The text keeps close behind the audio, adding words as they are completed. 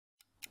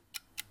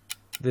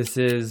This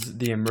is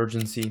the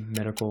Emergency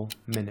Medical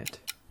Minute.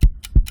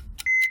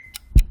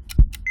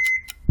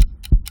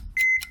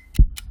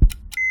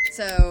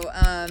 So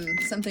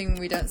something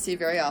we don't see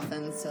very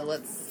often, so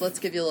let's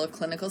give you a little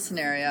clinical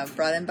scenario.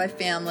 Brought in by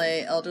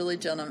family, elderly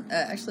gentleman,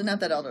 actually not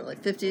that elderly,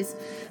 50s,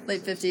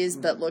 late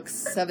 50s, but looks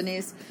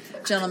 70s.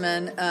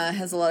 Gentleman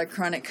has a lot of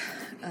chronic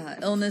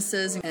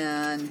illnesses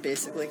and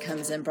basically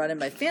comes in, brought in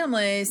by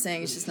family,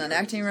 saying he's just not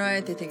acting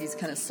right. They think he's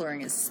kind of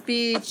slurring his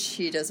speech.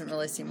 He doesn't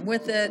really seem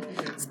with it.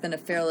 It's been a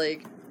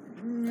fairly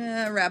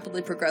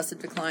rapidly progressive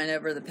decline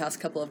over the past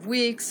couple of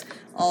weeks,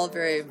 all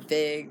very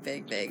vague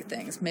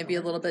things. Maybe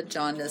a little bit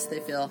jaundice, they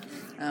feel,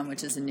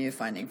 which is a new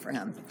finding for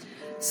him.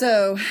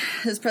 So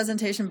his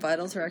presentation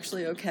vitals are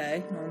actually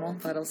okay, normal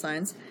vital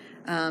signs,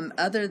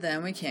 other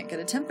than we can't get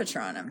a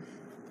temperature on him.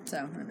 So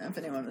I don't know if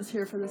anyone was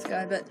here for this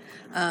guy, but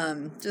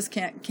just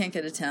can't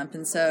get a temp,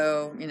 and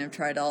so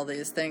tried all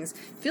these things.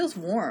 Feels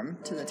warm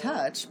to the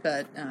touch,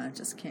 but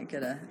just can't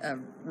get a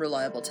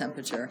reliable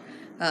temperature.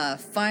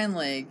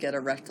 Finally, get a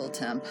rectal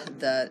temp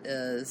that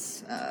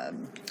is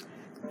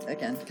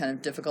again kind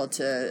of difficult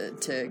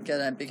to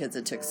get it because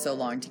it took so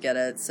long to get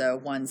it. So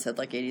one said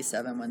like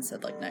 87, one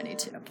said like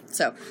 92.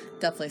 So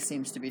definitely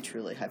seems to be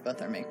truly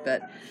hypothermic,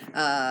 but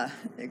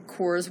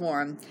core is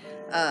warm.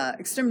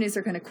 Extremities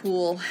are kind of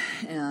cool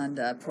and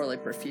poorly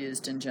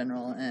perfused in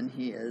general, and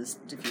he is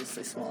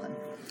diffusely swollen.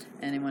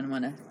 Anyone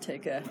want to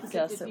take a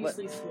guess at what?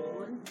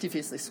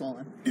 Diffusely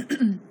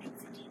swollen.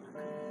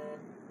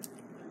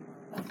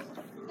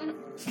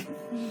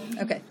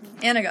 Okay,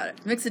 Anna got it.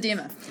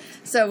 Myxedema.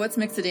 So what's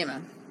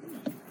myxedema?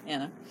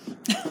 Anna?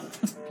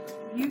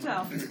 You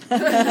tell.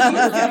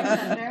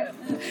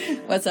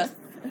 What's that?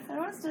 I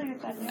want to still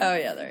get that. Oh,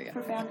 yeah, there you go.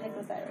 Profound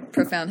hypothyroidism.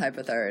 Profound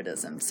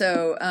hypothyroidism.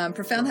 So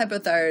profound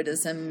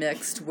hypothyroidism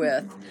mixed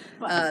with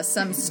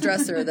some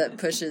stressor that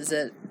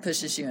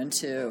pushes you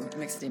into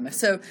myxedema.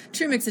 So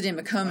true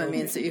myxedema coma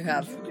means that you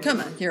have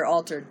coma. You're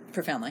altered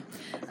profoundly.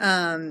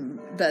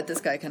 But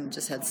this guy kind of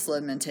just had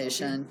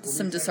sedimentation,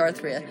 some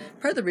dysarthria.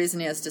 Part of the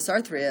reason he has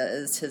dysarthria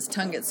is his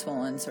tongue gets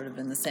swollen, sort of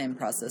in the same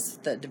process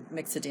that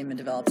myxedema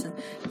develops. And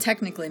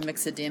technically,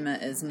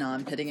 myxedema is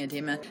non-pitting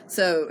edema.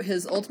 So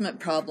his ultimate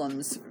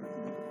problems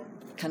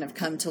kind of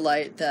come to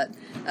light that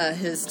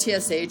his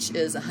TSH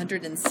is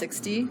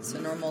 160, so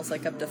normal is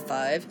like up to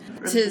 5.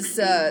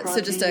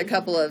 So just a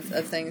couple of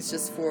things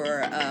just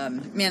for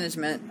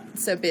management.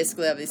 So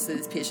basically, obviously,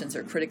 these patients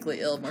are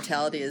critically ill.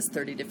 Mortality is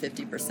 30 to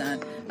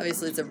 50%.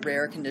 Obviously, it's a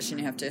rare condition.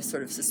 You have to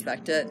sort of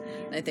suspect it.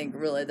 And I think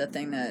really the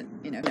thing that,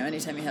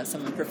 anytime you have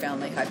someone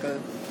profoundly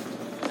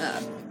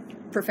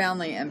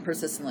and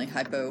persistently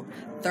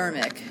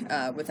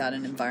hypothermic without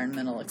an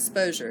environmental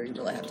exposure, you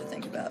really have to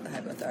think about the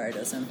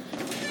hypothyroidism.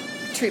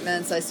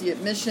 Treatments, ICU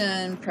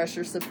admission,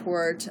 pressure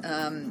support,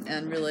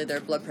 and really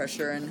their blood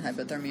pressure and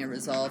hypothermia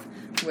resolve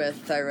with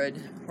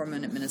thyroid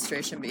hormone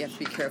administration, but you have to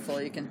be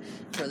careful. You can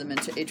throw them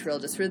into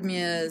atrial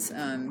dysrhythmias,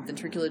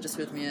 ventricular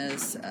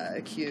dysrhythmias,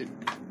 acute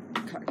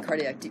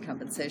cardiac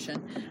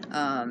decompensation.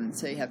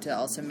 So you have to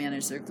also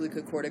manage their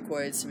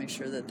glucocorticoids to make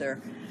sure that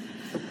they're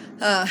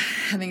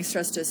having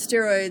stress-dose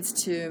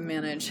steroids to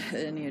manage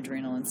any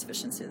adrenal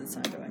insufficiency that's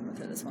ongoing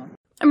with it as well.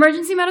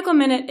 Emergency Medical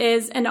Minute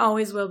is and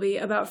always will be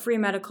about free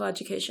medical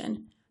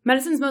education.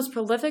 Medicine's most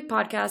prolific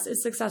podcast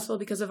is successful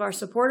because of our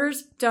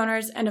supporters,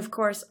 donors, and of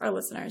course, our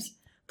listeners.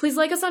 Please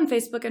like us on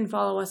Facebook and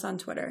follow us on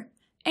Twitter.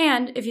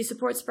 And if you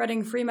support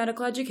spreading free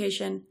medical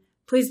education,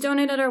 please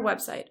donate at our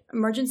website,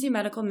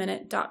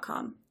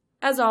 emergencymedicalminute.com.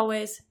 As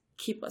always,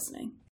 keep listening.